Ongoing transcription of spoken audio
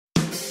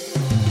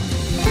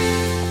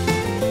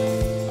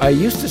I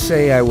used to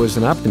say I was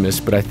an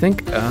optimist, but I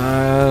think,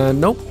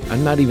 nope,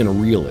 I'm not even a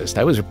realist.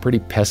 I was a pretty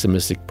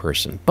pessimistic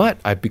person, but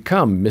I've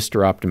become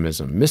Mr.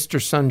 Optimism,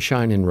 Mr.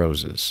 Sunshine and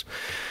Roses.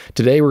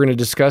 Today, we're going to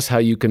discuss how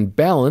you can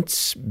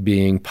balance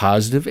being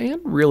positive and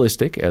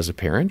realistic as a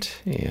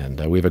parent, and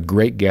we have a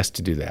great guest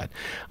to do that.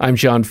 I'm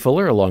John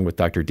Fuller, along with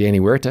Dr. Danny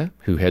Huerta,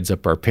 who heads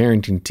up our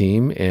parenting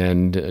team,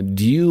 and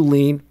do you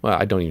lean, well,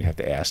 I don't even have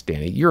to ask,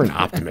 Danny, you're an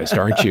optimist,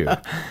 aren't you?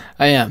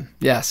 I am,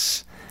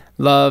 yes.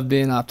 Love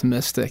being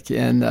optimistic,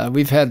 and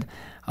we've had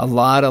a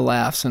lot of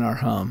laughs in our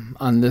home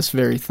on this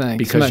very thing.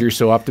 Because you're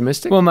so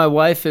optimistic? Well, my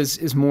wife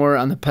is more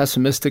on the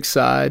pessimistic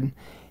side,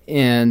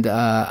 and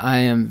I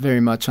am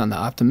very much on the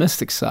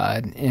optimistic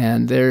side.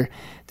 And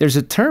there's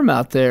a term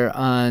out there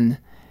on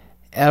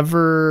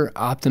ever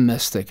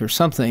optimistic or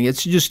something.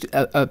 It's just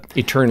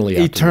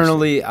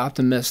eternally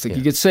optimistic. Yeah.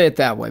 You could say it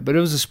that way, but it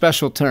was a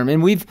special term,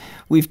 and we've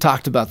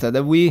talked about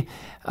that we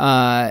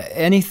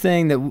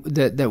anything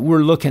that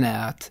we're looking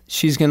at,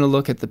 she's going to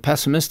look at the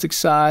pessimistic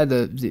side,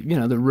 the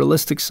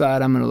realistic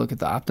side. I'm going to look at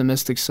the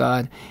optimistic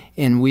side,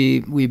 and we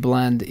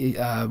blend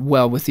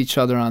well with each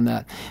other on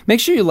that.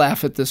 Make sure you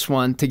laugh at this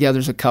one together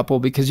as a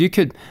couple, because you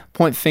could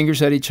point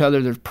fingers at each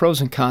other. There's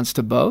pros and cons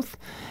to both.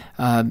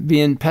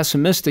 Being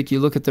pessimistic, you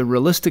look at the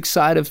realistic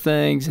side of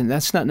things, and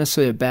that's not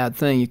necessarily a bad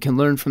thing. You can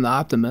learn from the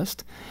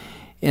optimist,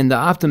 and the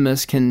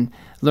optimist can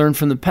learn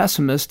from the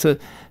pessimist to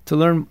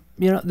learn,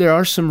 there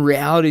are some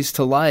realities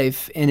to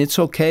life, and it's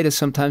okay to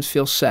sometimes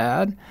feel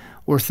sad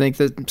or think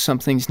that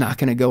something's not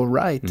going to go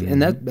right.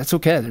 Mm-hmm. And that's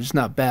okay. It's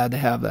not bad to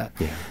have that.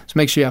 Yeah. So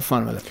make sure you have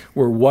fun with it.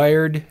 We're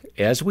wired,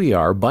 as we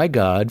are, by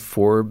God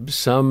for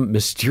some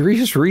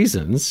mysterious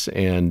reasons,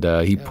 and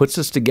He puts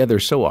us together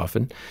so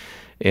often.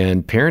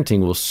 And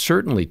parenting will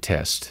certainly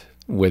test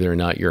whether or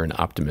not you're an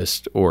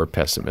optimist or a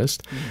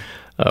pessimist.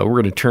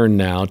 We're going to turn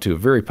now to a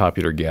very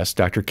popular guest,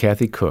 Dr.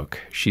 Kathy Cook.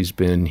 She's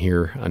been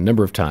here a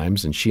number of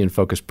times, and she and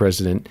Focus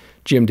President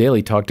Jim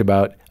Daly talked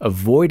about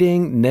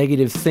avoiding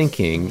negative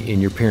thinking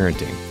in your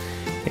parenting.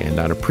 And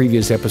on a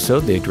previous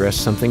episode, they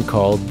addressed something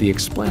called the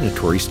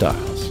explanatory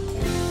styles.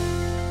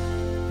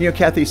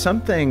 Kathy,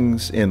 some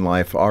things in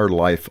life are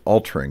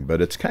life-altering,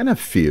 but it's kind of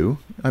few.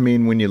 I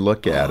mean, when you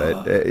look at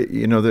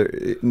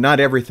it, not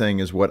everything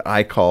is what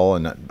I call,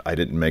 and I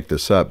didn't make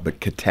this up, but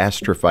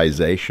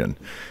catastrophization.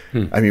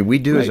 I mean, we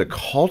do as a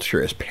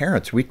culture, as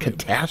parents, we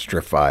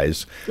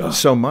catastrophize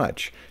so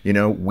much.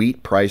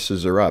 Wheat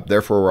prices are up,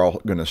 therefore we're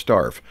all going to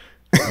starve.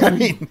 I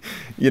mean,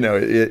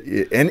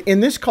 and in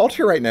this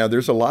culture right now,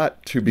 there's a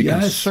lot to be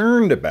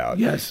concerned about.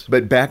 Yes.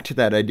 But back to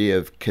that idea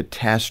of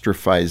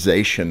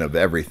catastrophization of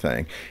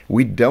everything,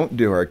 we don't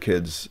do our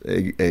kids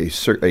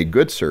a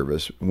good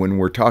service when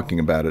we're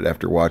talking about it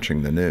after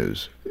watching the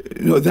news.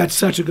 That's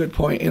such a good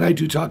point, and I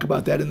do talk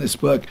about that in this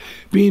book.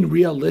 Being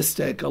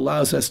realistic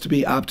allows us to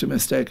be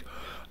optimistic.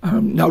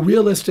 Now,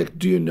 realistic,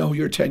 do you know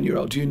your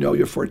 10-year-old? Do you know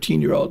your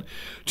 14-year-old?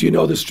 Do you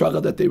know the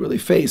struggle that they really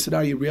face? And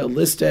are you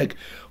realistic,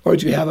 or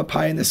do you have a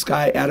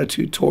pie-in-the-sky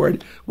attitude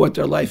toward what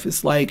their life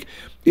is like?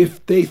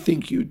 If they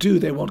think you do,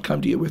 they won't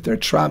come to you with their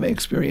trauma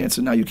experience,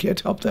 and now you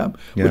can't help them,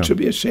 which would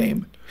be a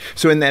shame.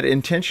 So in that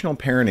intentional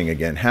parenting,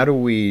 again, how do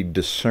we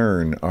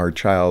discern our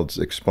child's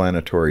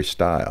explanatory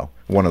style,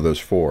 one of those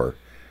four?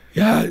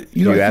 Yeah, do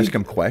you ask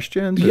them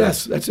questions?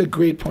 Yes, that's a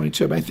great point,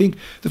 Jim. I think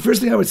the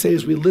first thing I would say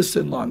is we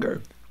listen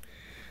longer.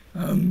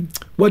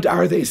 What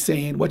are they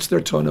saying? What's their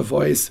tone of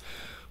voice?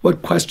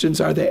 What questions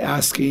are they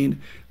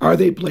asking? Are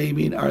they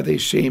blaming? Are they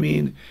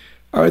shaming?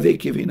 Are they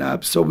giving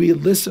up? So we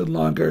listen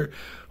longer.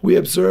 We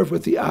observe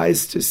with the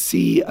eyes to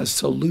see a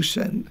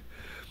solution,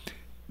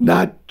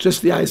 not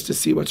just the eyes to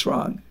see what's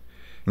wrong,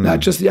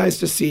 not just the eyes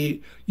to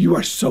see you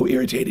are so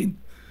irritating.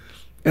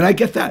 And I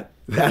get that.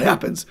 That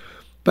happens.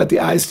 But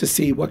the eyes to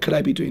see, what could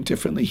I be doing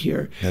differently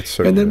here? That's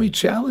so and then good. we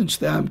challenge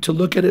them to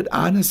look at it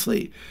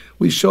honestly.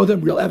 We show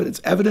them real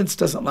evidence. Evidence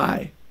doesn't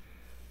lie.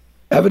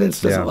 Evidence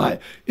doesn't lie.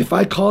 If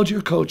I called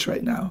your coach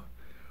right now,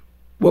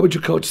 what would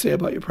your coach say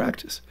about your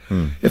practice?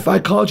 If I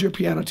called your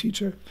piano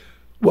teacher,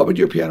 what would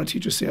your piano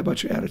teacher say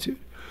about your attitude?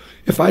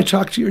 If I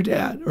talked to your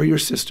dad or your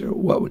sister,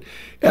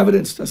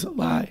 evidence doesn't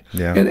lie.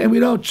 Yeah. And we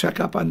don't check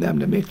up on them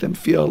to make them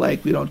feel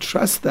like we don't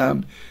trust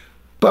them.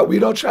 But we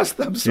don't trust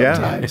them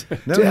sometimes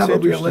to have a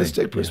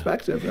realistic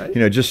perspective, right?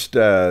 Just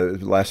the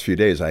last few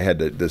days,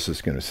 this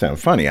is going to sound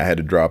funny, I had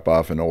to drop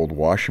off an old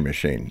washing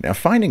machine. Now,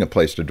 finding a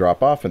place to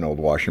drop off an old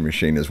washing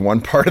machine is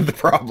one part of the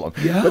problem.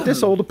 Yeah. But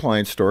this old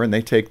appliance store, and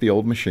they take the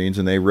old machines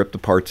and they rip the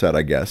parts out,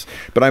 I guess.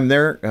 But I'm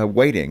there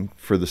waiting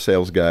for the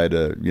sales guy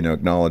to,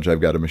 acknowledge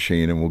I've got a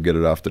machine and we'll get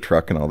it off the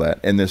truck and all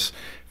that. And this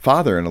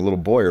father and a little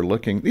boy are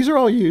looking. These are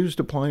all used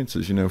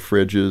appliances,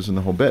 fridges and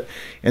the whole bit.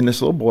 And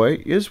this little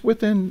boy is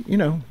within,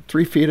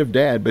 3 feet of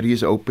dad, but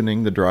he's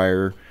opening the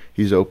dryer.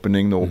 He's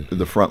opening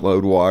the front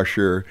load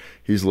washer.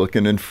 He's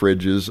looking in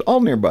fridges, all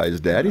nearby his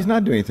dad. He's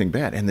not doing anything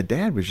bad. And the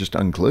dad was just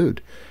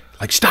unglued.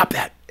 Like, stop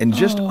that. And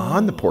just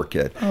on the poor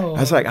kid. I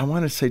was like, I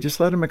want to say,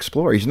 just let him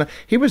explore.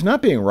 He was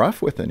not being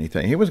rough with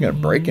anything. He wasn't going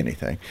to break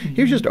anything.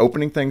 He was just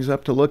opening things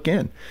up to look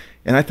in.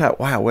 And I thought,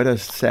 wow, what a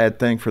sad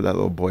thing for that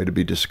little boy to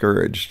be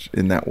discouraged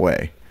in that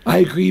way. I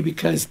agree,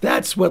 because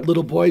that's what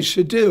little boys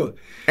should do.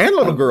 And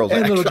little girls.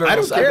 And little I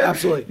girls. don't care.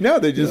 Absolutely. No,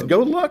 they just go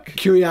look.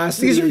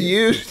 Curiosity. These are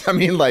used. I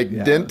mean, like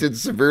dented,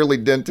 severely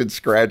dented,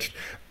 scratched.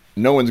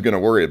 No one's going to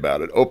worry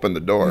about it. Open the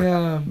door.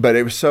 Yeah. But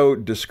it was so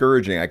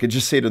discouraging. I could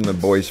just see it in the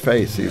boy's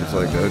face. He was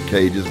like,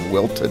 okay, he just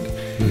wilted.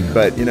 Yeah.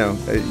 But,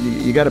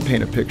 you got to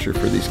paint a picture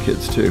for these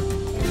kids, too.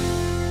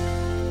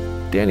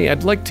 Danny,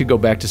 I'd like to go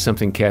back to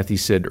something Kathy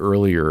said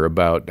earlier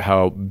about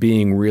how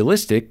being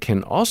realistic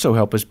can also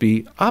help us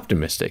be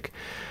optimistic,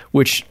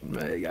 which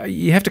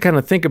you have to kind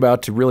of think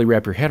about to really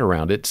wrap your head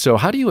around it. So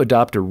how do you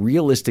adopt a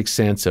realistic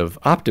sense of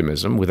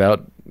optimism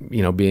without,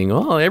 being,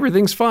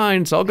 everything's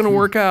fine, it's all going to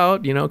work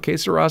out, que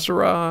sera,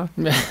 sera.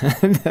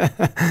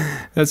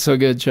 That's so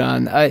good,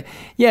 John.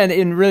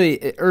 And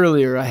really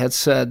earlier I had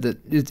said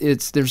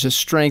that there's a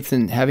strength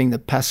in having the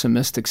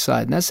pessimistic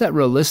side, and that's that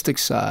realistic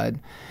side,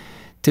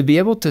 to be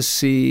able to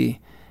see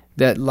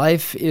that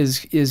life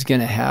is going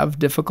to have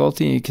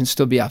difficulty, and you can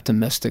still be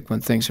optimistic when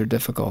things are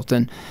difficult.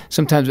 And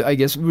sometimes I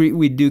guess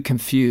we do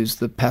confuse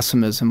the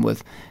pessimism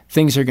with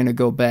things are going to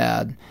go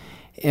bad,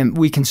 and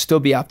we can still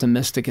be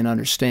optimistic and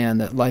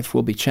understand that life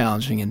will be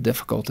challenging and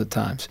difficult at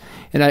times.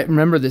 And I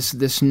remember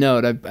this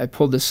note. I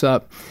pulled this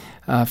up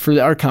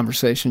for our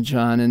conversation,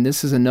 John, and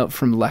this is a note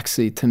from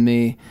Lexi to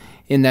me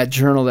in that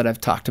journal that I've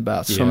talked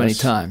about so many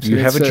times. You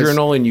have a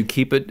journal and you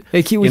keep it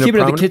we keep it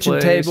at the kitchen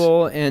place.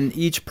 Table, and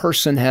each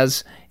person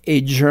has a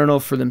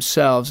journal for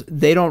themselves.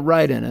 They don't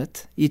write in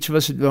it. Each of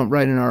us don't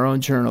write in our own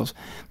journals,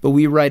 but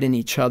we write in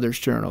each other's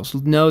journals.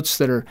 Notes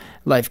that are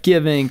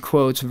life-giving,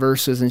 quotes,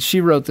 verses. And she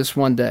wrote this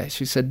one day.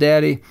 She said,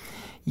 "Daddy,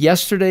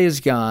 yesterday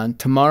is gone.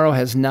 Tomorrow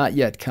has not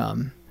yet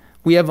come.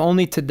 We have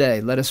only today.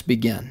 Let us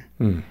begin."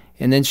 And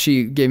then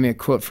she gave me a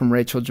quote from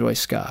Rachel Joy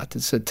Scott.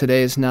 It said,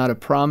 "Today is not a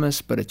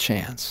promise, but a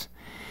chance."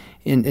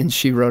 And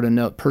she wrote a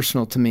note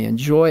personal to me.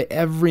 "Enjoy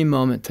every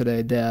moment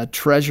today, Dad.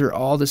 Treasure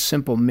all the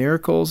simple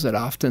miracles that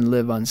often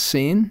live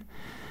unseen.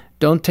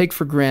 Don't take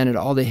for granted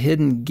all the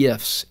hidden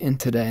gifts in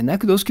today." And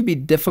those could be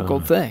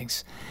difficult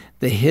things.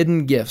 The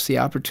hidden gifts, the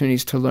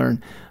opportunities to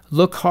learn.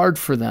 Look hard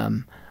for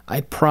them.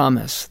 I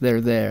promise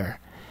they're there.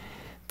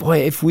 Boy,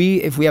 if we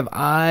have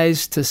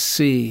eyes to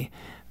see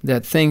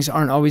that things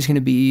aren't always going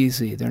to be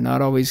easy, they're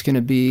not always going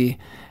to be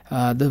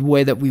the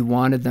way that we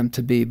wanted them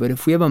to be. But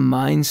if we have a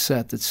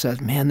mindset that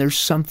says, man, there's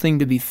something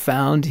to be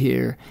found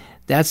here,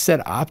 that's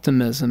that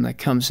optimism that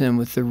comes in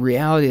with the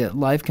reality that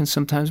life can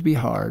sometimes be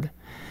hard,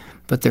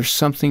 but there's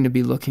something to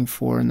be looking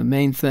for. And the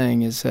main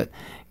thing is that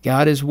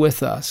God is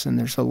with us, and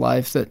there's a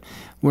life that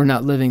we're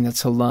not living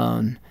that's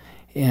alone.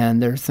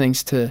 And there are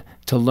things to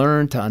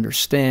learn, to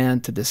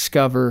understand, to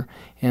discover.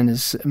 And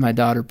as my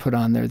daughter put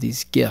on there,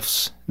 these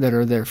gifts that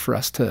are there for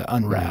us to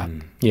unwrap.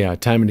 Yeah,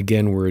 time and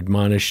again we're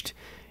admonished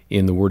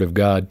in the Word of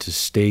God to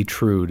stay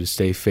true, to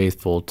stay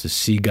faithful, to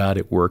see God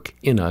at work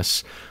in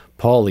us.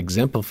 Paul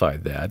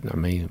exemplified that. I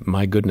mean,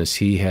 my goodness,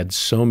 he had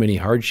so many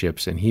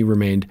hardships, and he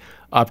remained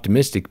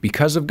optimistic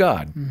because of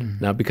God,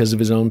 not because of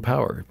his own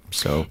power.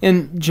 So,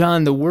 and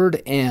John, the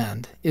word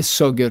 "and" is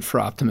so good for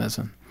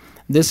optimism.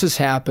 This has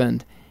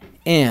happened,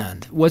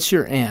 and what's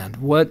your and?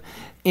 What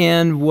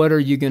are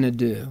you going to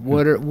do?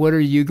 What are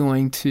you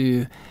going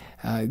to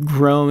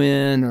grow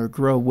in or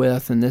grow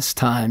with in this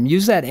time?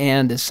 Use that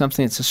 "and" as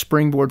something that's a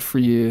springboard for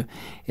you.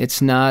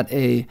 It's not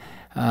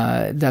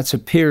that's a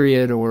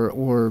period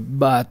or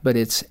but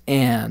it's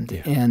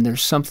 "and," and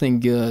there's something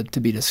good to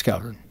be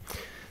discovered.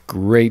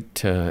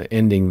 Great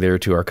ending there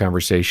to our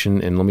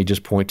conversation. And let me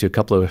just point to a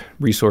couple of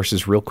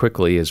resources real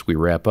quickly as we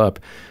wrap up.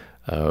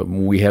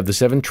 We have the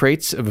 7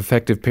 traits of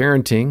effective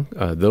parenting.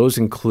 Those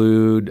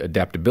include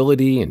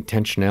adaptability,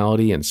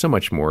 intentionality, and so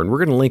much more. And we're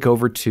going to link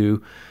over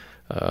to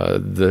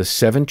the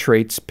 7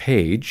 traits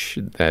page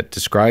that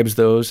describes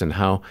those and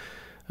how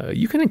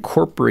you can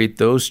incorporate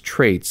those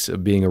traits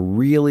of being a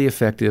really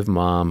effective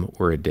mom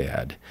or a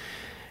dad.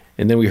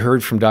 And then we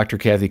heard from Dr.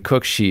 Kathy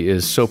Cook. She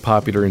is so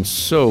popular and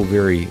so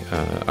very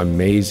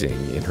amazing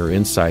in her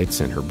insights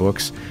and her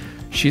books.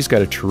 She's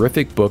got a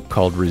terrific book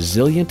called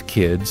Resilient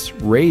Kids,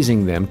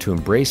 Raising Them to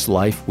Embrace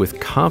Life with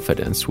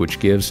Confidence, which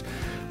gives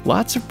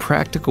lots of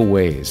practical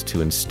ways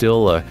to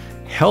instill a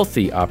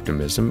healthy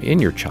optimism in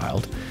your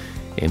child.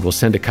 And we'll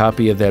send a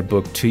copy of that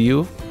book to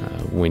you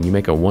when you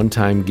make a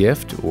one-time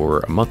gift or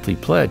a monthly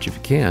pledge, if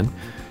you can,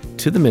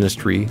 to the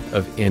ministry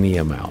of any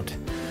amount.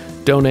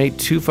 Donate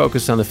to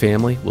Focus on the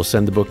Family. We'll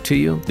send the book to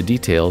you. The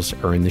details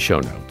are in the show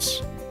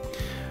notes.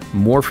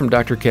 More from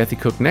Dr. Kathy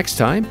Cook next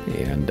time.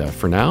 And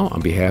for now, on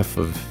behalf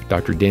of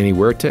Dr. Danny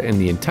Huerta and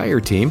the entire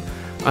team,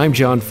 I'm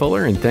John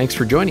Fuller, and thanks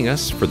for joining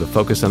us for the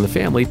Focus on the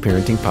Family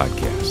Parenting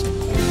Podcast.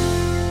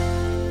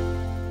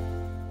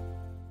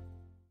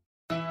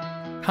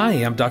 Hi,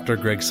 I'm Dr.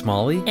 Greg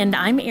Smalley. And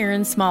I'm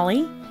Erin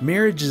Smalley.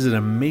 Marriage is an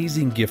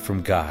amazing gift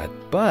from God,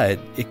 but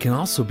it can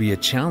also be a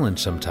challenge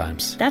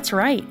sometimes. That's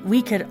right.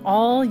 We could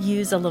all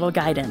use a little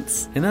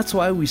guidance. And that's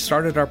why we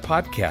started our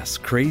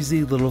podcast,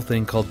 Crazy Little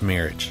Thing Called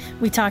Marriage.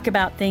 We talk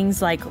about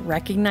things like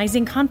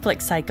recognizing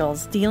conflict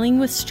cycles, dealing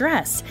with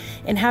stress,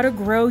 and how to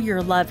grow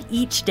your love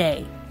each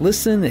day.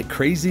 Listen at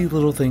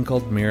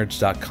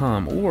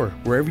crazylittlethingcalledmarriage.com or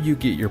wherever you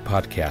get your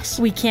podcasts.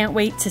 We can't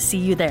wait to see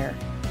you there.